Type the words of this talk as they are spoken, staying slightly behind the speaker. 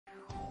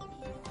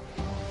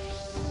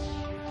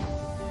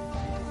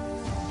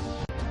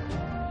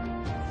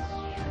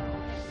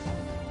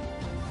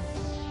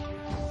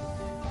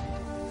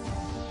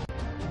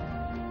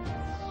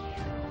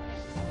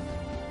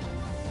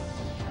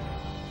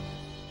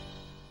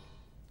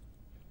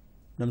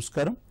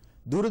నమస్కారం.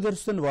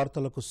 దూరదర్శన్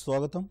వార్తలకు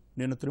స్వాగతం.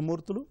 నేను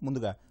త్రిమూర్తులు.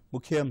 ముందుగా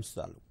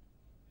ముఖ్యాంశాలు.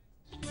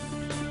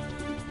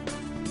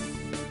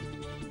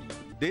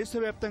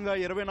 దేశవ్యాప్తంగా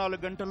 24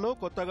 గంటల్లో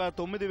కొత్తగా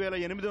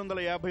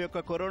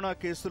 9851 కరోనా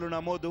కేసులు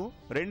నమోదు.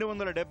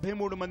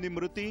 273 మంది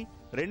మృతి.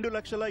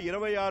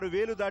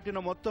 2,26,000 దాటిన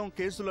మొత్తం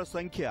కేసుల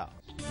సంఖ్య.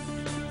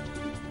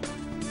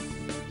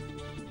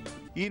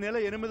 ఈ నెల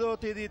 8వ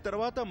తేదీ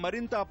తర్వాత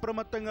మరింత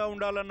అప్రమత్తంగా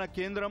ఉండాలన్న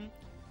కేంద్రం.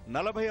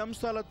 40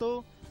 అంశాలతో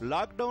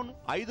లాక్డౌన్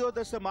 5వ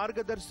దశ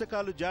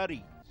మార్గదర్శకాలు జారీ.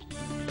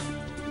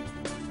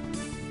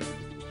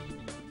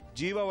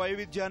 జీవ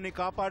వైవిధ్యాన్ని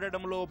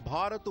కాపాడడంలో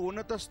భారత్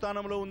ఉన్నత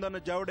స్థానంలో ఉందన్న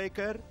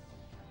జావడేకర్.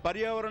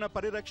 పర్యావరణ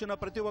పరిరక్షణ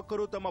ప్రతి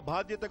ఒక్కరూ తమ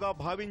బాధ్యతగా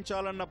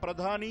భావించాలన్న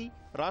ప్రధాని,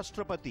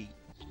 రాష్ట్రపతి.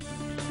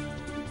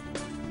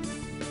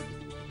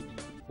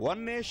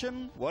 వన్ నేషన్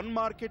వన్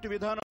మార్కెట్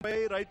విధానంపై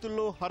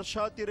రైతుల్లో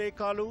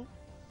హర్షాతిరేకాలు.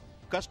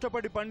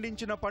 కష్టపడి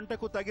పండించిన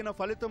పంటకు తగిన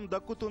ఫలితం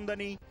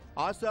దక్కుతుందని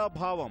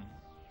ఆశాభావం.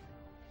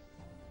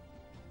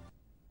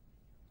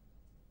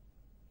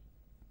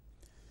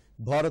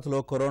 భారత్లో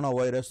కరోనా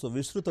వైరస్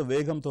విస్తృత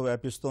వేగంతో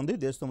వ్యాపిస్తోంది.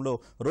 దేశంలో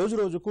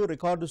రోజురోజుకు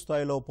రికార్డు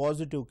స్థాయిలో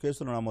పాజిటివ్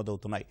కేసులు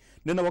నమోదవుతున్నాయి.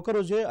 నిన్న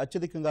ఒకరోజే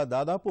అత్యధికంగా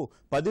దాదాపు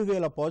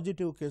 10,000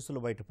 పాజిటివ్ కేసులు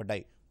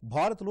బయటపడ్డాయి.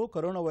 భారత్లో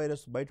కరోనా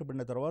వైరస్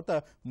బయటపడిన తర్వాత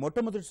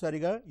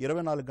మొట్టమొదటిసారిగా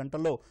 24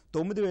 గంటల్లో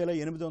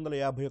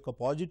 9,851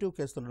 పాజిటివ్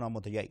కేసులు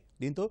నమోదయ్యాయి.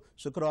 దీంతో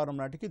శుక్రవారం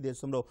నాటికి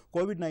దేశంలో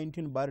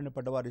కోవిడ్-19 బారిన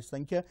పడ్డవారి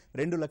సంఖ్య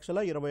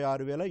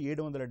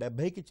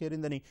 2,26,770కి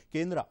చేరిందని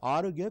కేంద్ర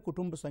ఆరోగ్య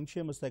కుటుంబ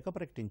సంక్షేమ శాఖ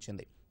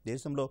ప్రకటించింది.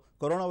 దేశంలో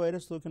కరోనా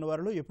వైరస్ సోకిన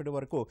వారిలో ఇప్పటి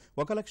వరకు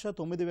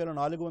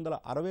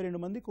 1,09,462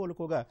 మంది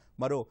కోలుకోగా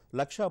మరో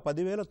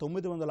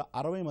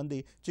 1,10,960 మంది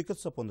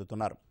చికిత్స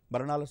పొందుతున్నారు.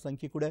 మరణాల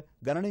సంఖ్య కూడా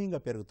గణనీయంగా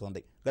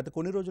పెరుగుతోంది. గత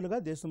కొన్ని రోజులుగా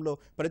దేశంలో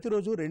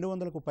ప్రతిరోజు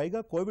 200కు పైగా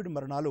కోవిడ్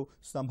మరణాలు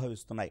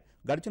సంభవిస్తున్నాయి.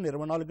 గడిచిన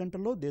 24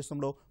 గంటల్లో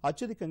దేశంలో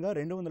అత్యధికంగా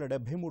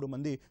 273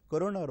 మంది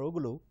కరోనా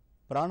రోగులు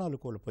ప్రాణాలు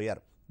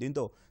కోల్పోయారు.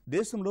 దీంతో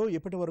దేశంలో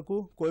ఇప్పటి వరకు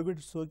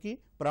కోవిడ్ సోకి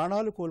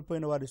ప్రాణాలు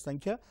కోల్పోయిన వారి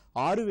సంఖ్య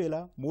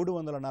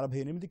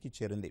 6,348కి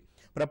చేరింది.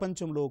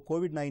 ప్రపంచంలో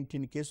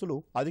కోవిడ్-19 కేసులు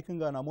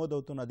అధికంగా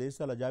నమోదవుతున్న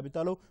దేశాల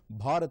జాబితాలో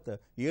భారత్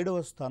 7వ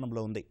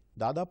స్థానంలో ఉంది.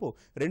 దాదాపు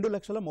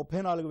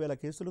 2,34,000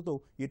 కేసులతో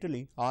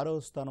ఇటలీ 6వ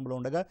స్థానంలో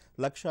ఉండగా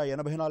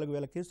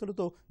 1,84,000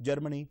 కేసులతో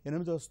జర్మనీ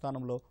 8వ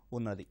స్థానంలో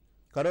ఉన్నది.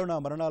 కరోనా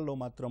మరణాల్లో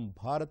మాత్రం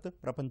భారత్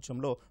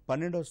ప్రపంచంలో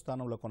 12వ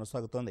స్థానంలో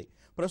కొనసాగుతోంది.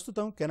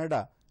 ప్రస్తుతం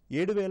కెనడా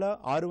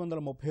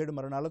 7,637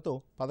 మరణాలతో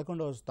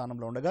 11వ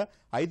స్థానంలో ఉండగా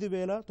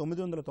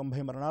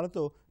 5,990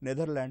 మరణాలతో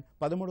నెదర్లాండ్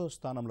 13వ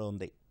స్థానంలో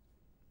ఉంది.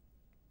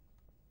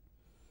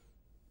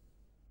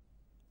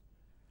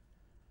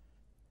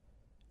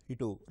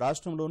 ఇటు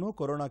రాష్ట్రంలోనూ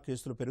కరోనా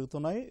కేసులు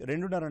పెరుగుతున్నాయి.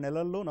 2.5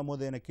 నెలల్లో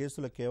నమోదైన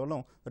కేసులు కేవలం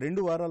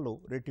 2 వారాల్లో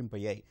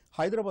రెట్టింపయ్యాయి.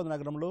 హైదరాబాద్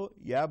నగరంలో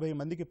 50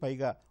 మందికి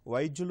పైగా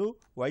వైద్యులు,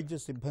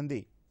 వైద్య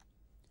సిబ్బంది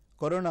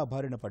కరోనా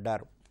బారిన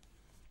పడ్డారు.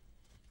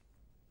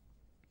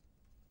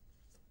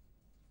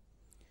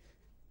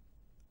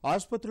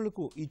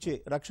 ఆసుపత్రులకు ఇచ్చే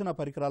రక్షణ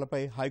పరికరాలపై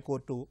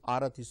హైకోర్టు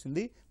ఆరా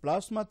తీసింది.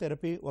 ప్లాస్మా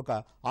థెరపీ ఒక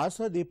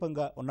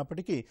ఆశాదీపంగా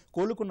ఉన్నప్పటికీ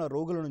కోలుకున్న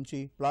రోగుల నుంచి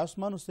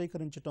ప్లాస్మాను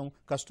సేకరించడం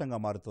కష్టంగా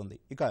మారుతోంది.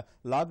 ఇక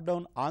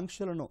లాక్డౌన్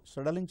ఆంక్షలను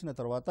సడలించిన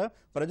తర్వాత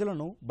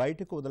ప్రజలను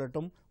బయటకు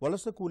వదలటం,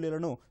 వలస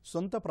కూలీలను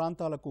సొంత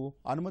ప్రాంతాలకు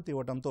అనుమతి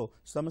ఇవ్వడంతో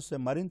సమస్య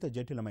మరింత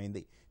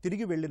జటిలమైంది.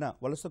 తిరిగి వెళ్లిన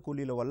వలస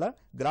కూలీల వల్ల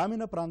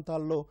గ్రామీణ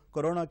ప్రాంతాల్లో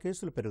కరోనా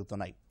కేసులు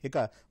పెరుగుతున్నాయి. ఇక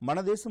మన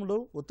దేశంలో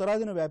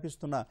ఉత్తరాదిన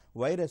వ్యాపిస్తున్న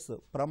వైరస్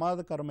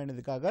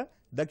ప్రమాదకరమైనది కాగా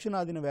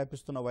దక్షిణాదిన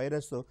వ్యాపిస్తున్న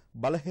వైరస్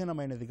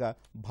బలహీనమైనదిగా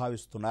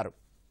భావిస్తున్నారు.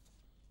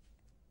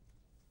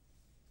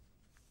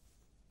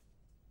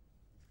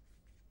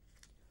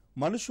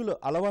 మనుషుల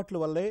అలవాట్ల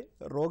వల్లే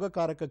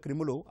రోగకారక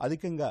క్రిములు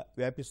అధికంగా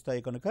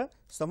వ్యాపిస్తాయి కనుక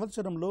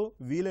సంవత్సరంలో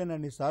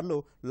వీలైనన్ని సార్లు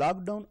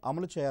లాక్డౌన్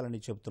అమలు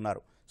చేయాలని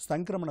చెబుతున్నారు.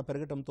 సంక్రమణ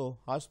పెరగడంతో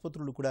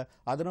ఆసుపత్రులు కూడా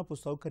అదనపు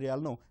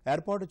సౌకర్యాలను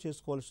ఏర్పాటు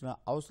చేసుకోవాల్సిన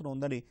అవసరం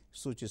ఉందని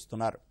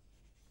సూచిస్తున్నారు.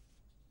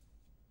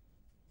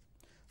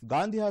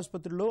 గాంధీ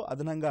ఆసుపత్రిలో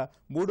అదనంగా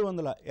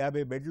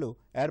 350 బెడ్లు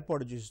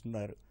ఏర్పాటు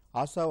చేస్తున్నారు.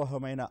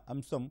 ఆశావహమైన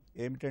అంశం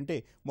ఏమిటంటే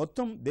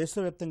మొత్తం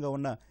దేశవ్యాప్తంగా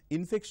ఉన్న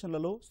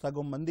ఇన్ఫెక్షన్లలో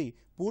సగం మంది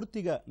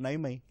పూర్తిగా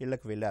నయమై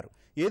ఇళ్లకు వెళ్లారు.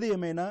 ఏది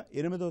ఏమైనా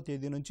 8వ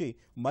తేదీ నుంచి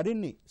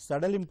మరిన్ని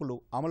సడలింపులు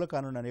అమలు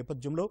కానున్న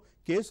నేపథ్యంలో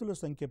కేసుల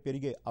సంఖ్య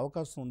పెరిగే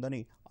అవకాశం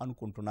ఉందని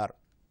అనుకుంటున్నారు.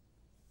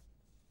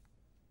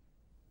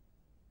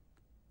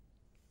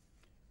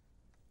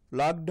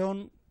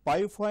 లాక్డౌన్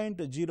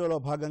 5.0లో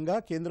భాగంగా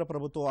కేంద్ర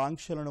ప్రభుత్వ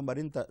ఆంక్షలను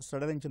మరింత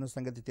సడలించిన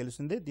సంగతి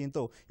తెలిసిందే.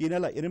 దీంతో ఈ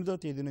నెల 8వ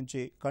తేదీ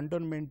నుంచి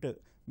కంటోన్మెంట్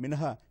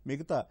మినహా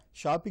మిగతా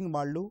షాపింగ్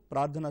మాళ్లు,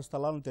 ప్రార్థనా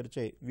స్థలాలను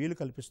తెరిచే వీలు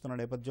కల్పిస్తున్న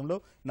నేపథ్యంలో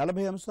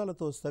 40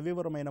 అంశాలతో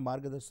సవివరమైన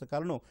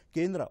మార్గదర్శకాలను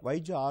కేంద్ర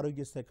వైద్య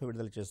ఆరోగ్య శాఖ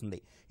విడుదల చేసింది.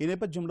 ఈ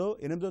నేపథ్యంలో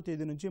 8వ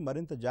తేదీ నుంచి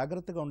మరింత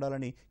జాగ్రత్తగా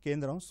ఉండాలని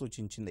కేంద్రం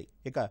సూచించింది.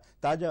 ఇక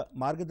తాజా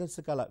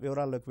మార్గదర్శకాల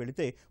వివరాల్లోకి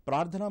వెళితే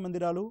ప్రార్థనా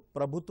మందిరాలు,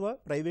 ప్రభుత్వ,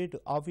 ప్రైవేటు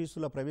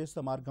ఆఫీసుల ప్రవేశ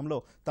మార్గంలో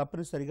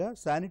తప్పనిసరిగా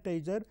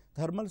శానిటైజర్,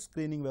 థర్మల్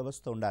స్క్రీనింగ్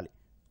వ్యవస్థ ఉండాలి.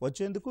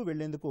 వచ్చేందుకు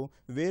వెళ్లేందుకు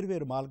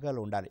వేర్వేరు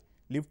మార్గాలు ఉండాలి.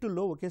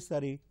 లిఫ్టుల్లో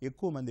ఒకేసారి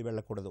ఎక్కువ మంది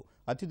వెళ్లకూడదు.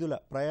 అతిథుల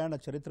ప్రయాణ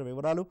చరిత్ర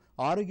వివరాలు,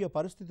 ఆరోగ్య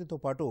పరిస్థితితో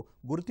పాటు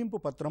గుర్తింపు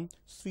పత్రం,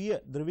 స్వీయ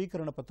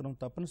ధృవీకరణ పత్రం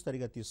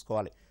తప్పనిసరిగా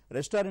తీసుకోవాలి.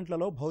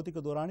 రెస్టారెంట్లలో భౌతిక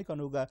దూరానికి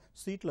అనువుగా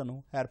సీట్లను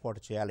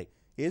ఏర్పాటు చేయాలి.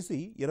 ఏసీ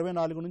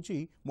 24 నుంచి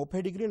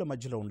 30 డిగ్రీల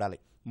మధ్యలో ఉండాలి.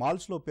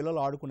 మాల్స్లో పిల్లలు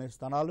ఆడుకునే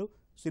స్థానాలు,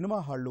 సినిమా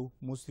హాళ్లు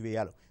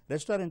మూసివేయాలి.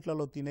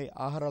 రెస్టారెంట్లలో తినే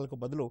ఆహారాలకు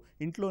బదులు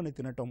ఇంట్లోనే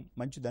తినటం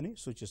మంచిదని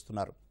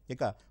సూచిస్తున్నారు.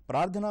 ఇక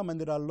ప్రార్థనా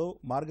మందిరాల్లో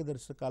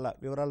మార్గదర్శకాల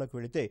వివరాలకు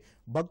వెళితే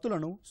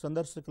భక్తులను,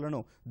 సందర్శకులను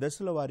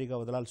దశల వారీగా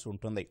వదలాల్సి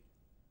ఉంటుంది.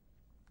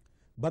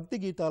 భక్తి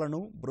గీతాలను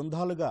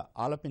బృందాలుగా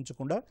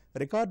ఆలపించకుండా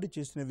రికార్డు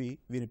చేసినవి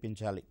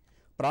వినిపించాలి.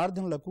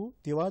 ప్రార్థనలకు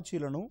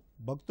తివాచీలను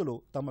భక్తులు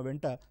తమ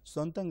వెంట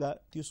సొంతంగా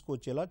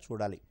తీసుకొచ్చేలా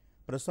చూడాలి.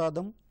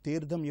 ప్రసాదం,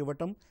 తీర్థం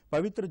ఇవ్వటం,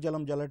 పవిత్ర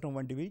జలం జల్లటం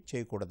వంటివి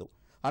చేయకూడదు.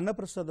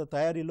 అన్నప్రసాద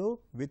తయారీలో,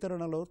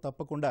 వితరణలో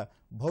తప్పకుండా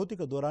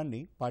భౌతిక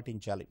దూరాన్ని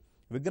పాటించాలి.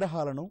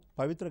 విగ్రహాలను,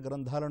 పవిత్ర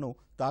గ్రంథాలను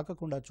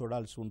తాకకుండా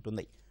చూడాల్సి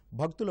ఉంటుంది.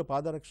 భక్తుల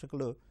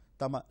పాదరక్షకులు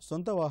తమ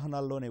సొంత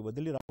వాహనాల్లోనే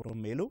వదిలి రావడం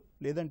మేలు,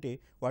 లేదంటే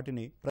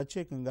వాటిని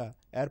ప్రత్యేకంగా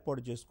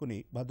ఏర్పాటు చేసుకుని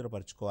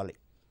భద్రపరచుకోవాలి.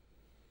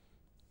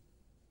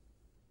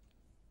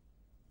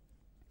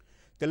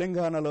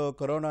 తెలంగాణలో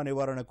కరోనా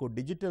నివారణకు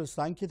డిజిటల్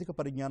సాంకేతిక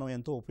పరిజ్ఞానం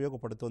ఎంతో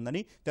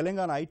ఉపయోగపడుతోందని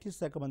తెలంగాణ ఐటీ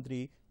శాఖ మంత్రి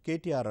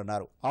కేటీఆర్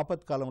అన్నారు.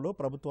 ఆపత్కాలంలో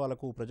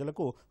ప్రభుత్వాలకు,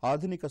 ప్రజలకు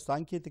ఆధునిక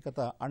సాంకేతికత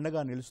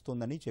అండగా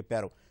నిలుస్తోందని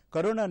చెప్పారు.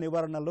 కరోనా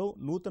నివారణలో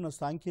నూతన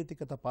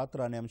సాంకేతికత పాత్ర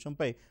అనే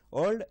అంశంపై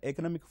వరల్డ్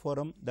ఎకనామిక్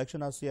ఫోరం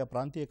దక్షిణాసియా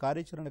ప్రాంతీయ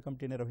కార్యాచరణ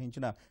కమిటీ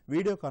నిర్వహించిన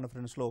వీడియో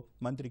కాన్ఫరెన్స్లో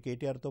మంత్రి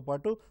కేటీఆర్తో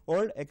పాటు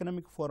వరల్డ్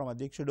ఎకనామిక్ ఫోరం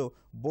అధ్యక్షుడు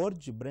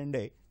బోర్జ్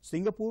బ్రెండే,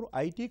 సింగపూర్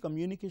ఐటీ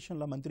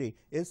కమ్యూనికేషన్ల మంత్రి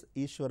ఎస్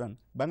ఈశ్వరన్,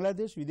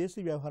 బంగ్లాదేశ్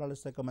విదేశీ వ్యవహారాల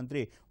శాఖ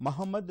మంత్రి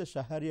మహమ్మద్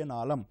షహరియన్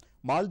ఆలం,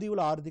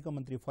 మాల్దీవుల ఆర్థిక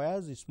మంత్రి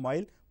ఫయాజ్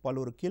ఇస్మాయిల్,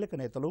 పలువురు కీలక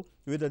నేతలు,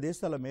 వివిధ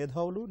దేశాల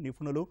మేధావులు,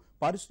 నిపుణులు,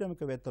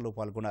 పారిశ్రామికవేత్తలు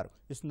పాల్గొన్నారు.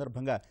 ఈ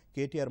సందర్భంగా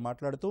కేటీఆర్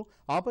మాట్లాడుతూ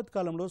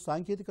ఆపత్కాలంలో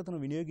సాంకేతికతను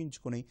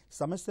వినియోగించుకుని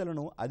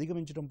సమస్యలను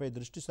అధిగమించడంపై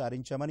దృష్టి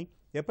సారించామని,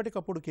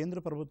 ఎప్పటికప్పుడు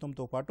కేంద్ర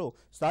ప్రభుత్వంతో పాటు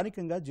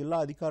స్థానికంగా జిల్లా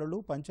అధికారులు,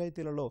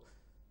 పంచాయతీలలో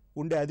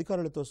ఉండే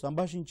అధికారులతో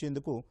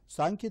సంభాషించేందుకు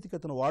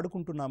సాంకేతికతను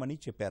వాడుకుంటున్నామని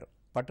చెప్పారు.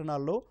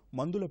 పట్టణాల్లో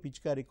మందుల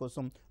పిచికారీ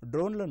కోసం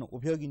డ్రోన్లను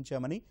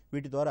ఉపయోగించామని,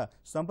 వీటి ద్వారా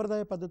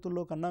సంప్రదాయ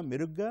పద్ధతుల్లో కన్నా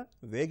మెరుగ్గా,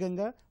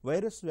 వేగంగా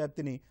వైరస్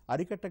వ్యాప్తిని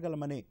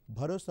అరికట్టగలమనే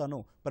భరోసాను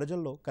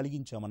ప్రజల్లో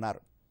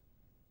కలిగించామన్నారు.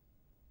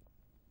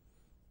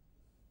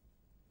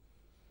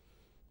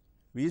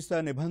 వీసా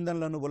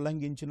నిబంధనలను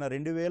ఉల్లంఘించిన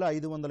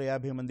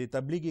 2550 మంది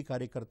తబ్లీగీ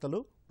కార్యకర్తలు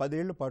 10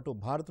 ఏళ్ల పాటు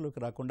భారత్లోకి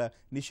రాకుండా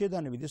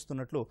నిషేధాన్ని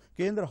విధిస్తున్నట్లు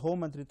కేంద్ర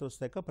హోంమంత్రిత్వ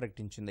శాఖ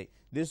ప్రకటించింది.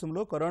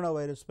 దేశంలో కరోనా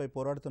వైరస్పై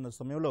పోరాడుతున్న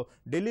సమయంలో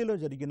ఢిల్లీలో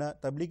జరిగిన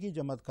తబ్లీగీ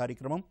జమాత్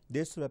కార్యక్రమం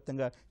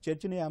దేశవ్యాప్తంగా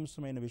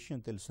చర్చనీయాంశమైన విషయం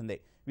తెలిసిందే.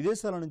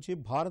 విదేశాల నుంచి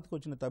భారత్కు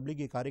వచ్చిన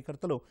తబ్లీగీ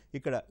కార్యకర్తలు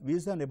ఇక్కడ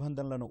వీసా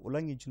నిబంధనలను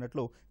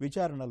ఉల్లంఘించినట్లు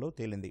విచారణలో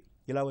తేలింది.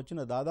 ఇలా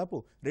వచ్చిన దాదాపు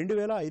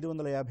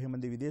 2550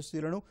 మంది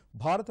విదేశీయులను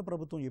భారత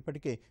ప్రభుత్వం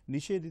ఇప్పటికే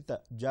నిషేధిత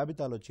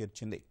జాబితాలో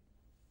చేర్చింది.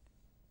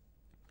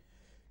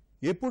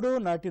 ఎప్పుడో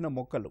నాటిన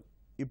మొక్కలు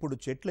ఇప్పుడు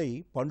చెట్లై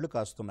పండ్లు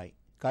కాస్తున్నాయి.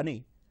 కానీ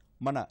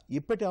మన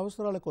ఇప్పటి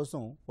అవసరాల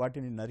కోసం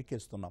వాటిని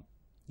నరికేస్తున్నాం.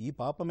 ఈ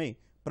పాపమే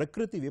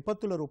ప్రకృతి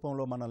విపత్తుల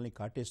రూపంలో మనల్ని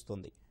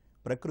కాటేస్తోంది.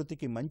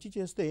 ప్రకృతికి మంచి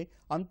చేస్తే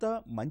అంతా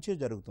మంచే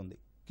జరుగుతుంది,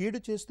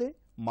 కీడు చేస్తే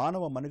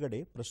మానవ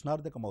మనుగడే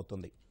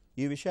ప్రశ్నార్థకమవుతుంది.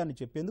 ఈ విషయాన్ని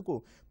చెప్పేందుకు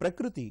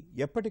ప్రకృతి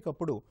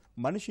ఎప్పటికప్పుడు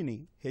మనిషిని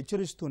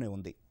హెచ్చరిస్తూనే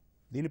ఉంది.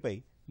 దీనిపై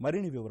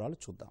మరిన్ని వివరాలు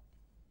చూద్దాం.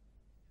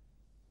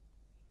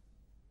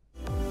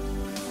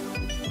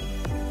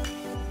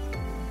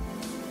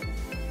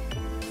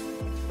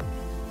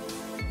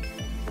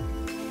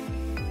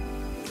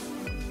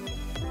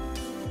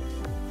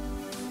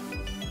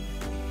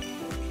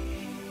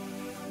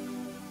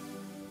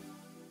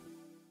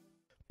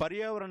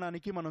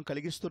 పర్యావరణానికి మనం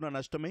కలిగిస్తున్న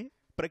నష్టమే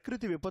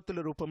ప్రకృతి విపత్తుల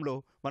రూపంలో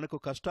మనకు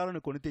కష్టాలను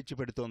కొని తెచ్చి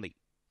పెడుతోంది.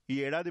 ఈ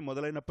ఏడాది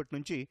మొదలైనప్పటి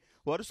నుంచి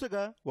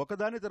వరుసగా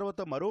ఒకదాని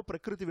తర్వాత మరో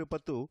ప్రకృతి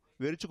విపత్తు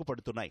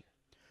విరుచుకుపడుతున్నాయి.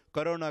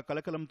 కరోనా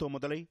కలకలంతో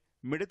మొదలై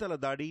మిడతల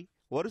దాడి,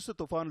 వరుస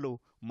తుఫాన్లు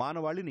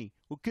మానవాళిని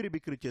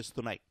ఉక్కిరిబిక్కిరి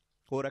చేస్తున్నాయి.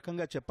 ఓ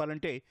రకంగా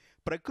చెప్పాలంటే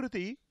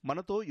ప్రకృతి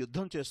మనతో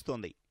యుద్ధం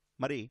చేస్తోంది.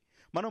 మరి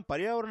మనం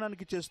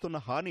పర్యావరణానికి చేస్తున్న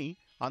హాని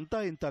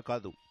అంతా ఇంతా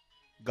కాదు.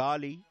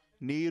 గాలి,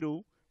 నీరు,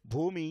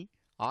 భూమి,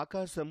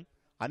 ఆకాశం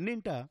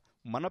అన్నింటా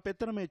మన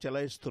పెత్తనమే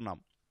చెలాయిస్తున్నాం.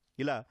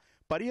 ఇలా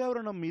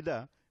పర్యావరణం మీద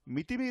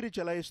మితిమీరి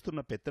చెలాయిస్తున్న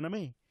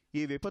పెత్తనమే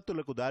ఈ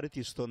విపత్తులకు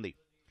దారితీస్తోంది.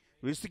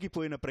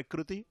 విసిగిపోయిన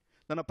ప్రకృతి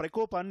తన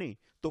ప్రకోపాన్ని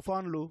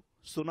తుఫాన్లు,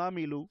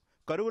 సునామీలు,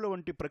 కరువుల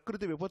వంటి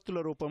ప్రకృతి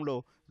విపత్తుల రూపంలో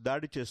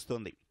దాడి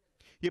చేస్తోంది.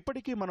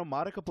 ఇప్పటికీ మనం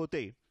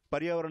మారకపోతే,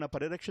 పర్యావరణ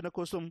పరిరక్షణ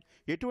కోసం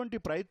ఎటువంటి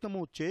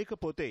ప్రయత్నమూ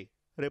చేయకపోతే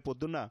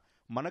రేపొద్దున్న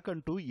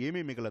మనకంటూ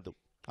ఏమీ మిగలదు.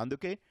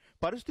 అందుకే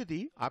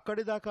పరిస్థితి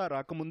అక్కడిదాకా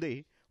రాకముందే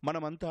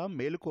మనమంతా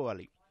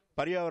మేలుకోవాలి.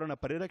 పర్యావరణ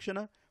పరిరక్షణ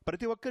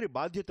ప్రతి ఒక్కరి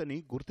బాధ్యతని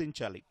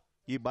గుర్తించాలి.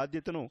 ఈ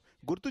బాధ్యతను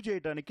గుర్తు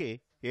చేయడానికే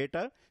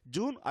ఏటా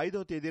జూన్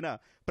 5వ తేదీన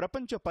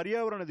ప్రపంచ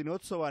పర్యావరణ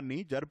దినోత్సవాన్ని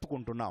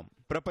జరుపుకుంటున్నాం.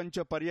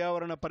 ప్రపంచ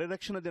పర్యావరణ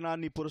పరిరక్షణ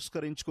దినాన్ని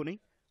పురస్కరించుకుని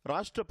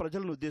రాష్ట్ర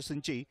ప్రజలను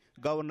ఉద్దేశించి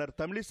గవర్నర్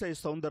తమిళిసై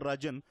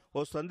సౌందరరాజన్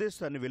ఓ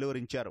సందేశాన్ని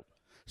వెలువరించారు.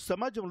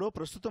 సమాజంలో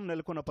ప్రస్తుతం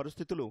నెలకొన్న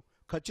పరిస్థితులు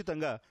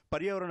ఖచ్చితంగా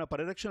పర్యావరణ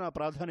పరిరక్షణ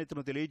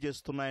ప్రాధాన్యతను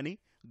తెలియజేస్తున్నాయని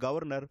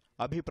గవర్నర్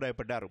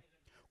అభిప్రాయపడ్డారు.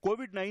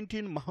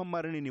 కోవిడ్-19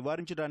 మహమ్మారిని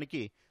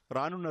నివారించడానికి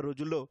రానున్న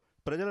రోజుల్లో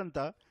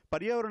ప్రజలంతా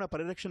పర్యావరణ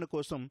పరిరక్షణ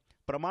కోసం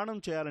ప్రమాణం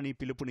చేయాలని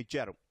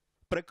పిలుపునిచ్చారు.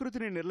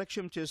 ప్రకృతిని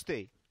నిర్లక్ష్యం చేస్తే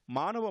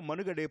మానవ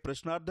మనుగడే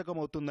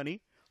ప్రశ్నార్థకమవుతుందని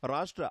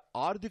రాష్ట్ర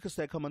ఆర్థిక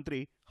శాఖ మంత్రి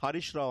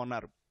హరీష్ రావు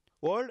అన్నారు.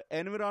 వరల్డ్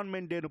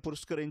ఎన్విరాన్మెంట్ డేను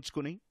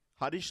పురస్కరించుకుని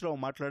హరీష్ రావు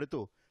మాట్లాడుతూ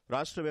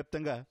రాష్ట్ర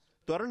వ్యాప్తంగా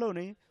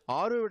త్వరలోనే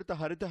 6వ విడత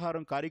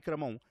హరితహారం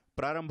కార్యక్రమం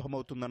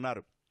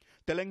ప్రారంభమవుతుందన్నారు.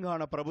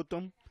 తెలంగాణ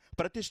ప్రభుత్వం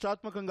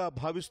ప్రతిష్టాత్మకంగా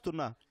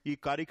భావిస్తున్న ఈ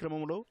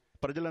కార్యక్రమంలో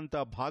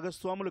ప్రజలంతా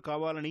భాగస్వాములు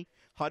కావాలని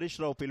హరీష్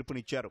రావు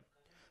పిలుపునిచ్చారు.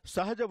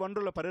 సహజ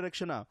వనరుల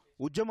పరిరక్షణ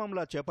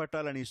ఉద్యమంలా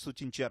చేపట్టాలని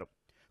సూచించారు.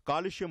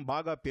 కాలుష్యం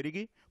బాగా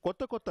పెరిగి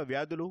కొత్త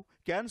వ్యాధులు,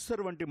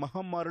 క్యాన్సర్ వంటి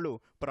మహమ్మారులు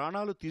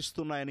ప్రాణాలు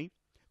తీస్తున్నాయని,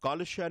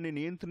 కాలుష్యాన్ని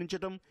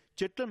నియంత్రించటం,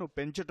 చెట్లను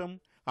పెంచటం,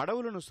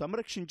 అడవులను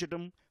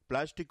సంరక్షించటం,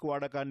 ప్లాస్టిక్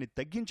వాడకాన్ని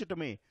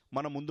తగ్గించటమే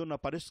మన ముందున్న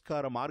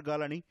పరిష్కార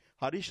మార్గాలని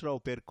హరీష్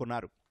రావు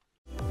పేర్కొన్నారు.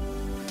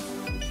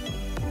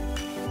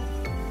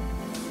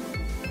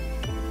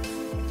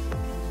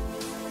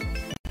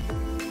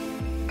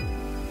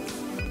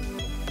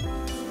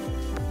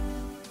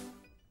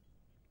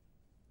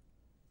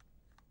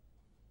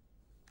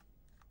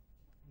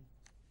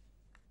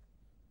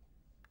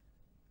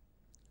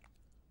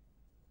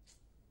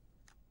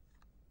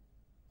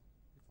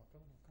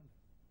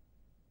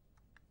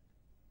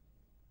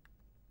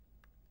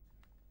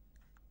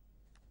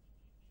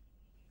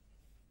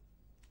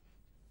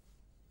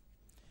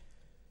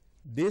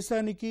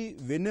 దేశానికి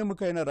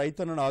వెన్నెముకైన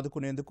రైతన్నను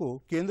ఆదుకునేందుకు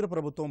కేంద్ర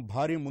ప్రభుత్వం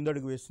భారీ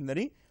ముందడుగు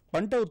వేసిందని,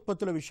 పంట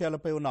ఉత్పత్తుల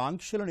విషయాలపై ఉన్న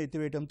ఆంక్షలను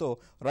ఎత్తివేయడంతో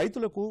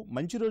రైతులకు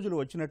మంచి రోజులు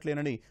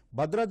వచ్చినట్లేనని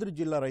భద్రాద్రి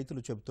జిల్లా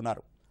రైతులు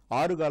చెబుతున్నారు.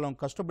 ఆరుగాలం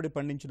కష్టపడి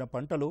పండించిన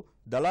పంటలు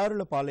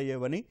దళారుల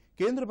పాలయ్యేవని,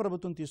 కేంద్ర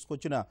ప్రభుత్వం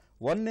తీసుకొచ్చిన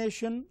వన్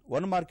నేషన్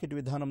వన్ మార్కెట్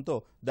విధానంతో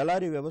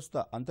దళారీ వ్యవస్థ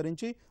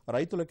అంతరించి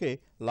రైతులకే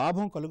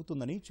లాభం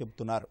కలుగుతుందని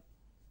చెబుతున్నారు.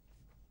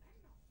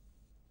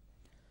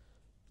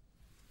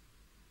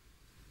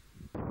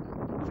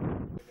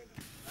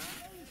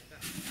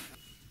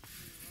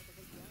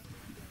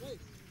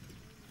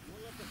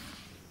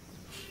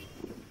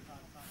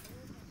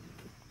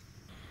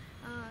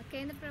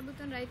 కేంద్ర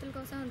ప్రభుత్వం రైతుల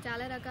కోసం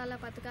చాలా రకాల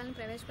పథకాలను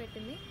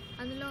ప్రవేశపెట్టింది.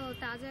 అందులో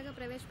తాజాగా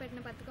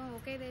ప్రవేశపెట్టిన పథకం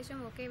ఒకే దేశం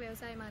ఒకే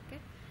వ్యవసాయ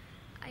మార్కెట్.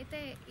 అయితే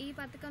ఈ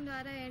పథకం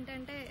ద్వారా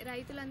ఏంటంటే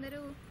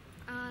రైతులందరూ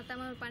తమ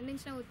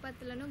పండించిన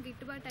ఉత్పత్తులను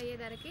గిట్టుబాటు అయ్యే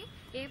ధరకి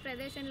ఏ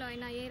ప్రదేశంలో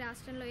అయినా, ఏ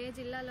రాష్ట్రంలో, ఏ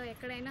జిల్లాలో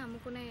ఎక్కడైనా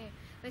అమ్ముకునే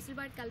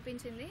వెసులుబాటు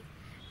కల్పించింది.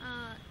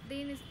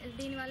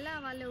 దీనివల్ల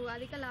వాళ్ళు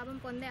అధిక లాభం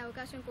పొందే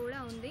అవకాశం కూడా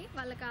ఉంది.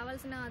 వాళ్ళకి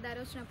కావాల్సిన ధర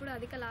వచ్చినప్పుడు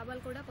అధిక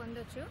లాభాలు కూడా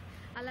పొందొచ్చు.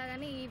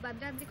 అలాగని ఈ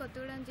భద్రాద్రి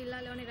కొత్తగూడెం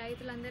జిల్లాలోని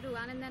రైతులందరూ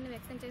ఆనందాన్ని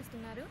వ్యక్తం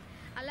చేస్తున్నారు.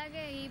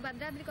 అలాగే ఈ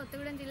భద్రాద్రి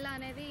కొత్తగూడెం జిల్లా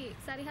అనేది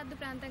సరిహద్దు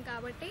ప్రాంతం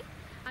కాబట్టి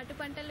అటు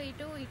పంటలు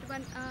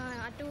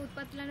అటు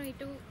ఉత్పత్తులను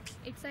ఇటు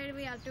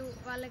సైడ్వి అటు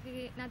వాళ్ళకి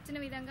నచ్చిన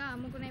విధంగా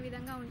అమ్ముకునే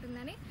విధంగా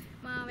ఉంటుందని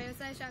మా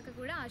వ్యవసాయ శాఖ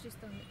కూడా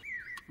ఆశిస్తుంది.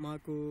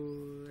 మాకు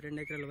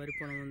 2 ఎకరాల వరి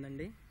పొలం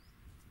ఉందండి.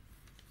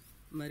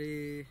 మరి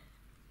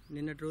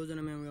నిన్నటి రోజున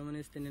మేము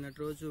గమనిస్తే నిన్నటి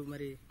రోజు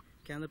మరి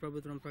కేంద్ర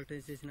ప్రభుత్వం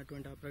ప్రకటన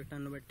చేసినటువంటి ఆ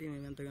ప్రకటనను బట్టి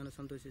మేము ఎంతగానో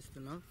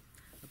సంతోషిస్తున్నాం.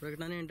 ఆ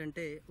ప్రకటన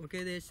ఏంటంటే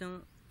ఒకే దేశం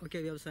ఒకే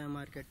వ్యవసాయ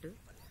మార్కెట్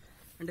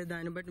అంటే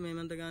దాన్ని బట్టి మేము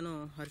ఎంతగానో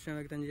హర్షం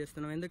వ్యక్తం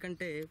చేస్తున్నాం.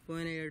 ఎందుకంటే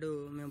పోయిన ఏడు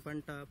మేము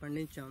పంట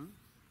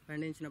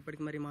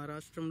పండించినప్పటికీ మరి మా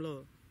రాష్ట్రంలో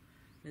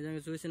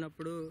నిజంగా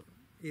చూసినప్పుడు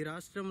ఈ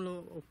రాష్ట్రంలో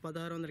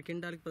 1600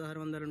 క్వింటాలకి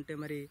 1600 ఉంటే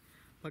మరి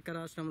పక్క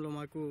రాష్ట్రంలో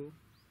మాకు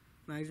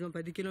మ్యాక్సిమం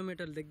 10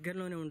 కిలోమీటర్ల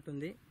దగ్గరలోనే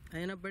ఉంటుంది.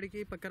 అయినప్పటికీ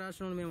పక్క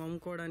రాష్ట్రంలో మేము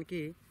అమ్ముకోవడానికి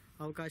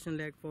అవకాశం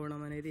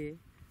లేకపోవడం అనేది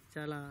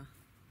చాలా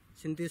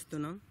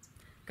చింతిస్తున్నాం.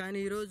 కానీ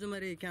ఈరోజు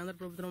మరి కేంద్ర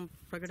ప్రభుత్వం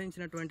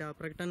ప్రకటించినటువంటి ఆ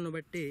ప్రకటనను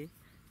బట్టి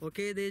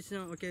ఒకే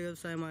దేశం ఒకే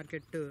వ్యవసాయ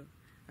మార్కెట్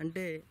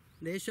అంటే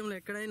దేశంలో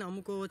ఎక్కడైనా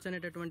అమ్ముకోవచ్చు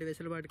అనేటటువంటి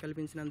వెసులుబాటు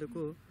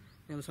కల్పించినందుకు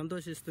మేము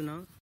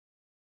సంతోషిస్తున్నాం.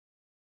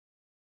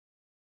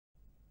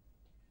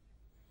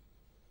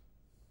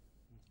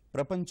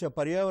 ప్రపంచ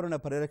పర్యావరణ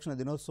పరిరక్షణ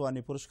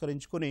దినోత్సవాన్ని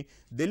పురస్కరించుకుని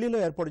ఢిల్లీలో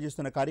ఏర్పాటు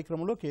చేస్తున్న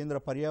కార్యక్రమంలో కేంద్ర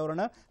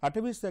పర్యావరణ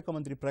అటవీ శాఖ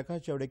మంత్రి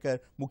ప్రకాష్ జావడేకర్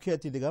ముఖ్య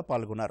అతిథిగా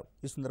పాల్గొన్నారు.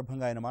 ఈ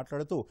సందర్భంగా ఆయన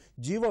మాట్లాడుతూ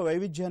జీవ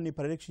వైవిధ్యాన్ని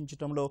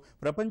పరిరక్షించడంలో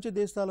ప్రపంచ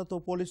దేశాలతో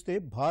పోలిస్తే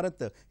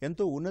భారత్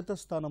ఎంతో ఉన్నత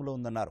స్థానంలో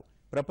ఉందన్నారు.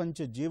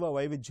 ప్రపంచ జీవ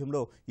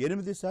వైవిధ్యంలో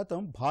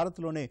 8%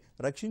 భారత్లోనే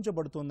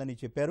రక్షించబడుతోందని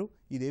చెప్పారు.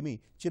 ఇదేమీ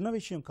చిన్న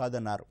విషయం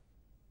కాదన్నారు.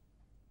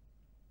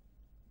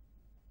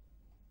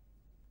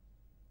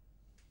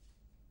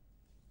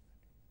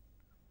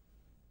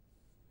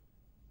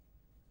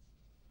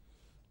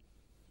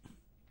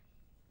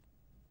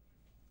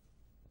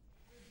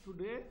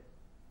 Today,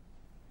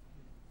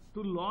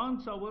 to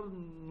launch our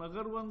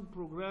Nagar One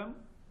program,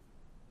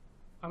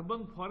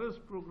 urban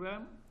forest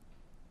program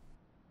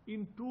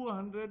in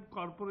 200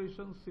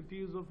 corporation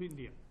cities of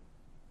India.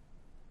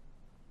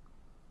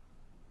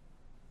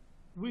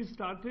 We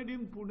started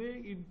in Pune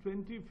in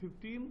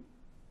 2015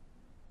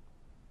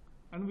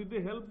 and with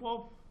the help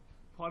of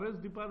Forest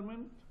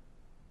Department,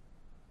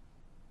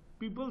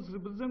 People's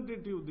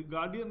Representative, the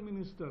Guardian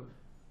Minister,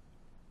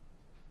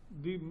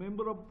 the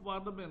Member of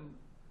Parliament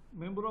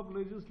member of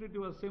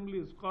legislative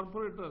assemblies,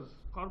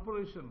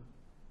 corporation.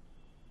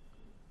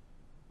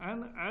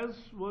 And as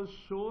was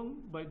shown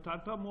by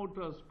Tata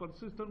Motors,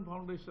 Persistent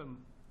Foundation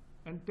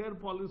and TER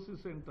Policy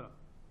Center,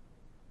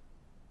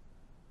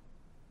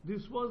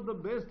 this was the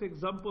best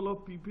example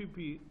of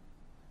PPP,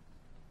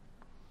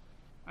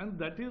 and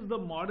that is the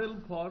model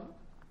for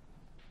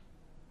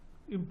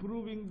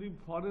improving the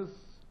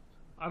forest,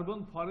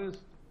 urban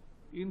forest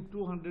in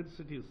 200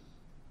 cities.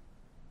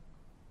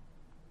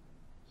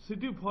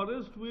 City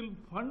forest we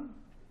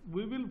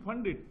will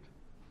fund it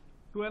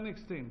to an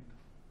extent,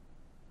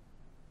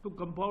 to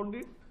compound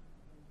it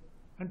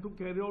and to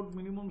carry out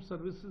minimum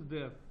services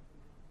there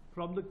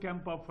from the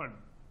Campa fund.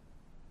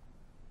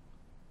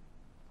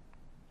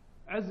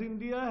 As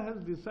India has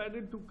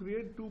decided to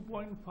create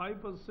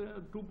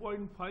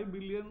 2.5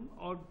 billion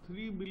or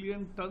 3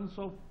 billion tons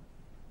of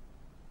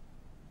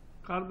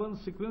carbon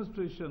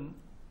sequestration,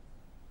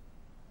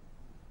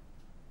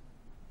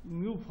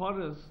 new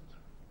forest,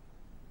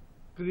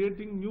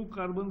 creating new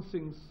carbon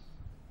sinks,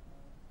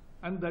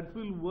 and that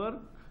will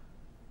work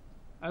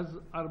as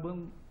urban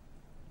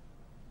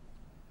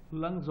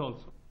lungs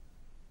also.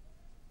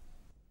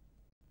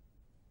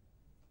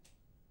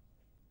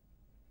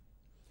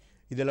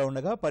 ఇదిలా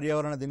ఉండగా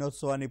పర్యావరణ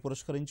దినోత్సవాన్ని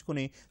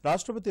పురస్కరించుకుని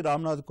రాష్ట్రపతి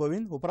రామ్నాథ్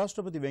కోవింద్,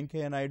 ఉపరాష్ట్రపతి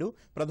వెంకయ్య నాయుడు,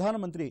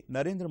 ప్రధానమంత్రి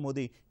Narendra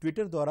Modi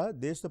Twitter ద్వారా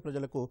దేశ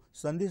ప్రజలకు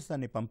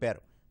సందేశాన్ని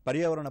పంపారు.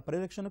 పర్యావరణ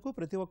పరిరక్షణకు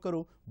ప్రతి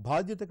ఒక్కరూ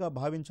బాధ్యతగా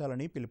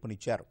భావించాలని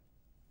పిలుపునిచ్చారు.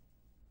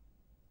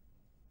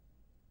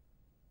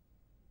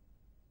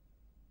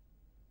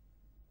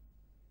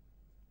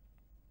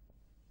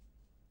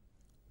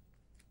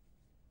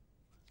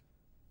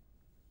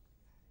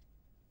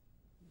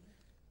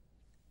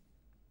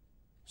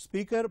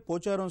 స్పీకర్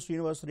పోచారం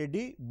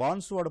శ్రీనివాసరెడ్డి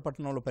బాన్సువాడ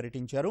పట్టణంలో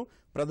పర్యటించారు.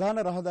 ప్రధాన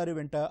రహదారి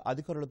వెంట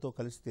అధికారులతో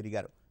కలిసి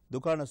తిరిగారు.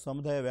 దుకాణ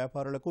సముదాయ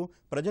వ్యాపారులకు,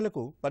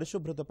 ప్రజలకు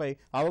పరిశుభ్రతపై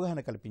అవగాహన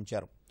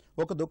కల్పించారు.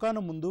 ఒక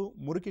దుకాణం ముందు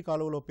మురికి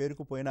కాలువలో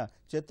పేరుకుపోయిన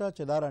చెత్తా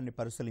చెదారాన్ని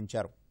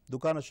పరిశీలించారు.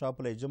 దుకాణ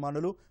షాపుల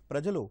యజమానులు,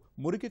 ప్రజలు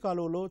మురికి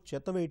కాలువలో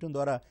చెత్త వేయటం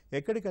ద్వారా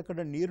ఎక్కడికక్కడ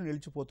నీరు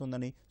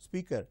నిలిచిపోతుందని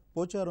స్పీకర్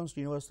పోచారం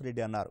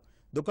శ్రీనివాసరెడ్డి అన్నారు.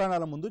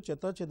 దుకాణాల ముందు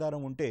చెత్తా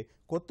చెదారం ఉంటే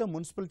కొత్త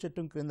మున్సిపల్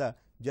చట్టం క్రింద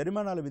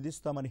జరిమానాలు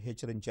విధిస్తామని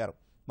హెచ్చరించారు.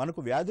 మనకు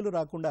వ్యాధులు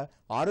రాకుండా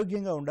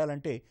ఆరోగ్యంగా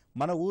ఉండాలంటే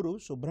మన ఊరు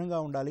శుభ్రంగా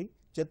ఉండాలి.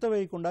 చెత్త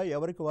వేయకుండా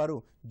ఎవరికి వారు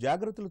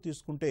జాగ్రత్తలు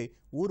తీసుకుంటే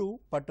ఊరు,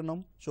 పట్టణం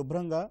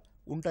శుభ్రంగా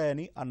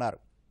ఉంటాయని అన్నారు.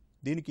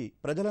 దీనికి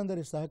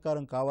ప్రజలందరి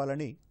సహకారం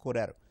కావాలని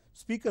కోరారు.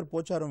 స్పీకర్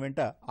పోచారం వెంట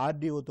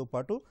ఆర్డీఓతో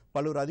పాటు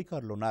పలువురు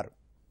అధికారులున్నారు.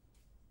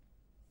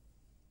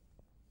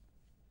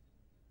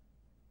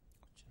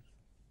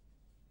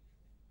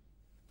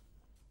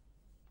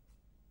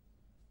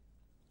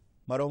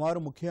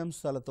 మరోమారు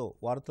ముఖ్యాంశాలతో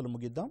వార్తలు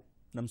ముగిద్దాం.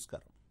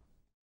 నమస్కారం.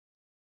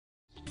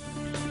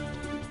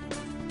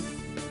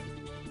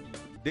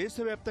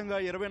 దేశవ్యాప్తంగా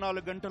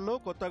 24 గంటల్లో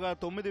కొత్తగా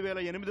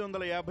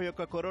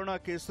 9,851 కరోనా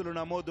కేసులు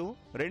నమోదు.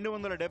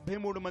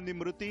 273 మంది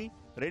మృతి.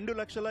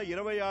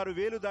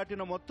 2,26,000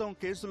 దాటిన మొత్తం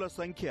కేసుల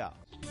సంఖ్య.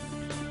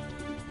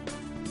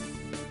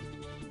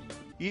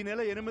 ఈ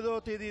నెల 8వ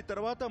తేదీ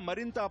తర్వాత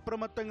మరింత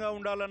అప్రమత్తంగా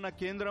ఉండాలన్న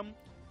కేంద్రం.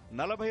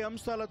 40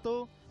 అంశాలతో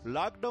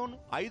లాక్డౌన్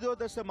 5వ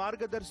దశ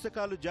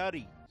మార్గదర్శకాలు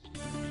జారీ.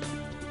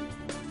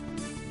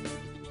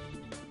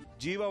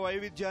 జీవ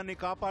వైవిధ్యాన్ని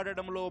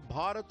కాపాడడంలో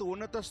భారత్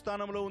ఉన్నత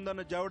స్థానంలో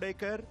ఉందన్న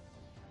జావడేకర్.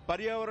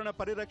 పర్యావరణ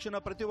పరిరక్షణ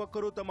ప్రతి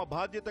ఒక్కరూ తమ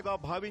బాధ్యతగా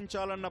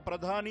భావించాలన్న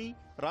ప్రధాని,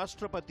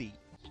 రాష్ట్రపతి.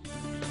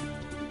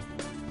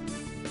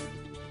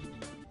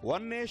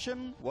 వన్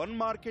నేషన్ వన్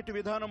మార్కెట్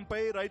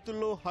విధానంపై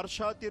రైతుల్లో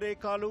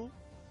హర్షాతిరేకాలు.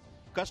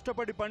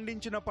 కష్టపడి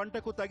పండించిన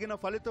పంటకు తగిన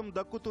ఫలితం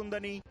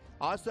దక్కుతుందని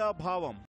ఆశాభావం.